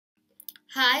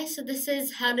Hi, so this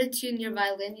is how to tune your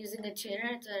violin using a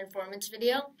tuner. It's an informative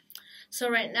video. So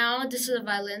right now, this is a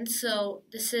violin. So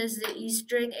this is the E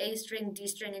string, A string, D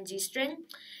string, and G string.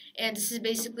 And this is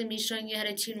basically me showing you how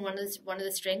to tune one of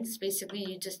the strings. Basically,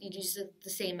 you use the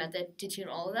same method to tune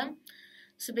all of them.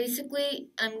 So basically,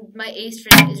 my A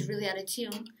string is really out of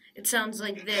tune. It sounds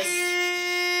like this.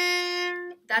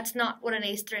 That's not what an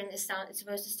A string is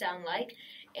supposed to sound like.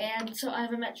 And so I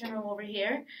have a metronome over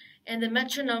here. And the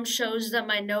metronome shows that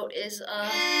my note is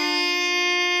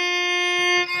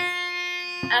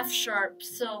F sharp.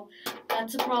 So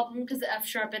that's a problem because the F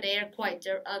sharp and A are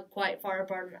quite far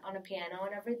apart on a piano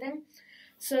and everything.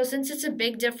 So since it's a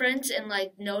big difference in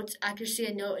like note accuracy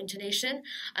and note intonation,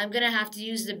 I'm gonna have to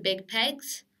use the big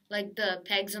pegs, like the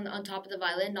pegs on top of the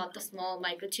violin, not the small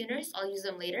micro tuners. I'll use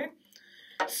them later.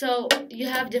 So you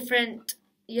have different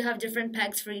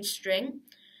pegs for each string.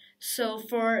 So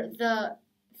for the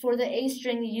A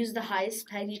string, you use the highest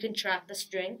peg. You can track the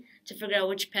string to figure out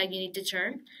which peg you need to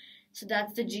turn. So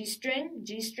that's the G string,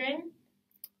 D string,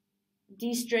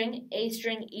 A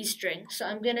string, E string. So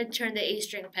I'm going to turn the A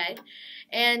string peg.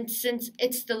 And since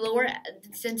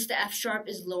the F sharp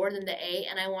is lower than the A,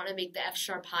 and I want to make the F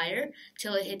sharp higher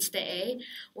till it hits the A,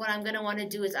 what I'm going to want to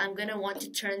do is I'm going to want to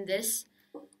turn the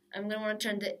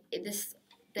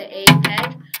A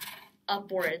peg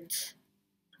upwards.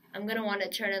 I'm gonna want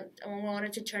it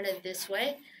to turn it this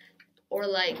way, or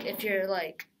like if you're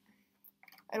like,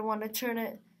 I'd want to turn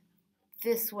it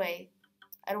this way.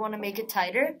 I'd want to make it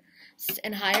tighter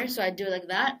and higher, so I'd do it like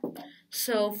that.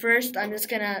 So first, I'm just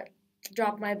gonna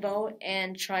drop my bow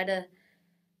and try to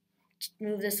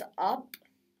move this up,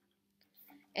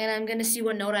 and I'm gonna see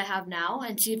what note I have now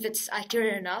and see if it's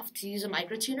accurate enough to use a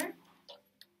microtuner.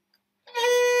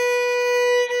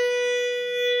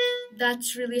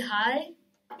 That's really high.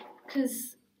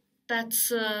 Because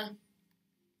that's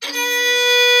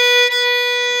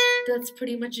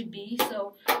pretty much a B.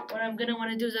 So what I'm gonna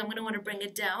want to do is I'm gonna want to bring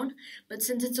it down. But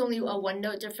since it's only a one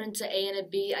note difference, a A and a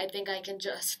B, I think I can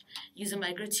just use a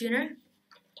microtuner.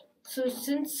 So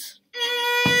since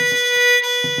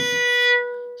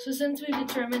we've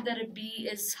determined that a B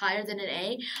is higher than an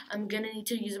A, I'm gonna need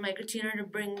to use a microtuner to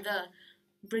bring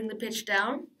the pitch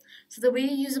down. So the way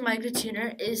you use a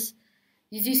microtuner is,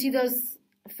 did you see those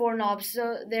 4 knobs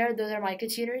there? Those are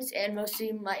microtuners, and most of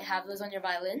you might have those on your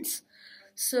violins.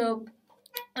 So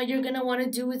what you're going to want to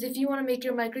do is, if you want to make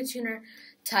your microtuner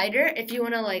tighter, if you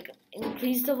want to like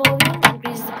increase the volume,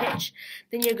 increase the pitch,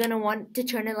 then you're going to want to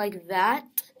turn it like that.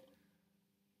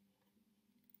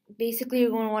 Basically,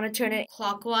 you're going to want to turn it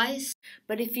clockwise.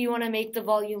 But if you want to make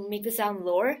the sound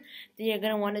lower, then you're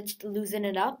going to want to loosen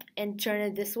it up and turn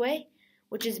it this way,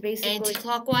 which is basically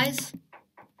anti-clockwise.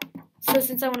 So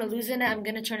since I want to loosen it, I'm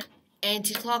going to turn it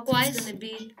anti-clockwise. It's going to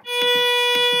be...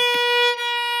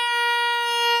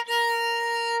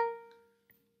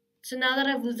 So now that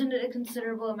I've loosened it a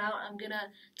considerable amount, I'm going to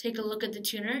take a look at the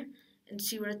tuner and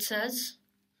see what it says.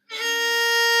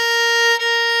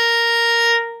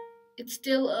 It's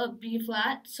still a B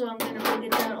flat, so I'm going to bring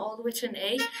it down all the way to an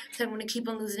A. So I'm going to keep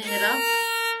on loosening it up.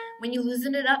 When you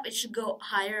loosen it up, it should go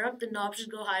higher up. The knob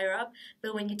should go higher up.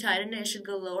 But when you tighten it, it should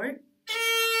go lower.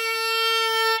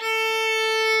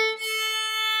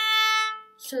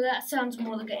 So that sounds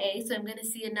more like an A, so I'm going to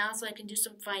see it now so I can do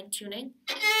some fine tuning.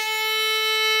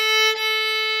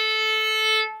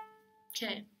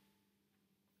 Okay.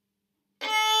 It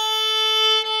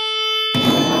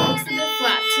looks a bit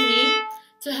flat to me.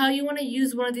 So how you want to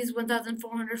use one of these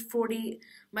 1440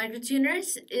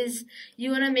 microtuners is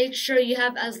you want to make sure you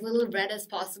have as little red as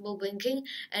possible blinking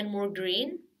and more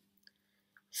green.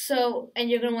 So, and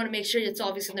you're going to want to make sure it's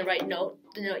obviously in the right note,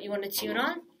 the note you want to tune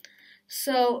on.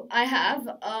 So I have,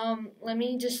 let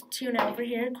me just tune it over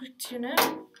here, quick tune it.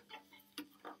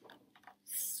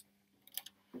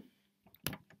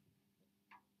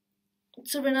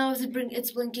 So right now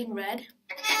it's blinking red.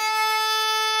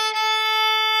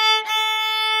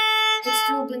 It's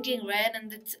still blinking red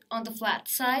and it's on the flat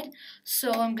side.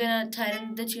 So I'm gonna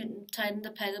tighten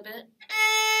the peg a bit.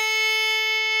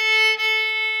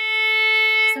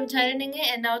 So I'm tightening it,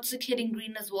 and now it's like hitting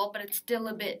green as well, but it's still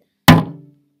a bit.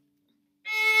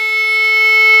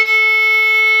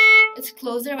 It's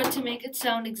closer, but to make it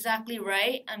sound exactly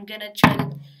right, I'm gonna try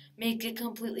to make it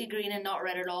completely green and not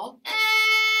red at all.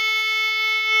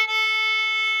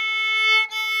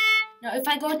 Now if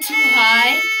I go too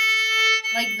high,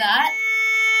 like that,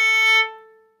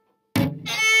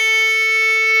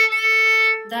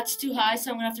 that's too high,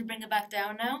 so I'm gonna have to bring it back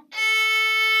down now.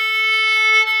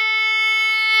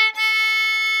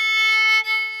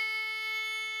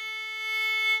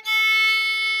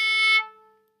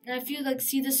 And if you like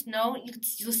see this note,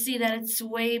 you'll see that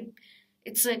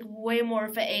it's like way more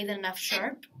of an A than an F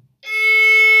sharp.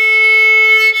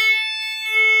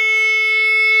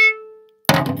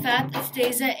 In fact, it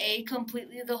stays at A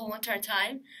completely the whole entire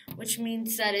time, which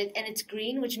means that it's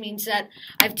green, which means that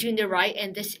I've tuned it right,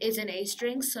 and this is an A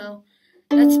string. So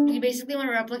you basically want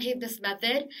to replicate this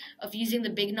method of using the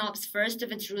big knobs first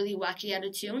if it's really wacky out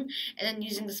of tune, and then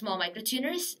using the small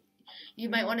microtuners. You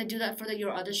might want to do that for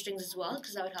your other strings as well,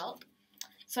 because that would help.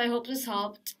 So I hope this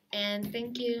helped, and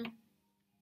thank you.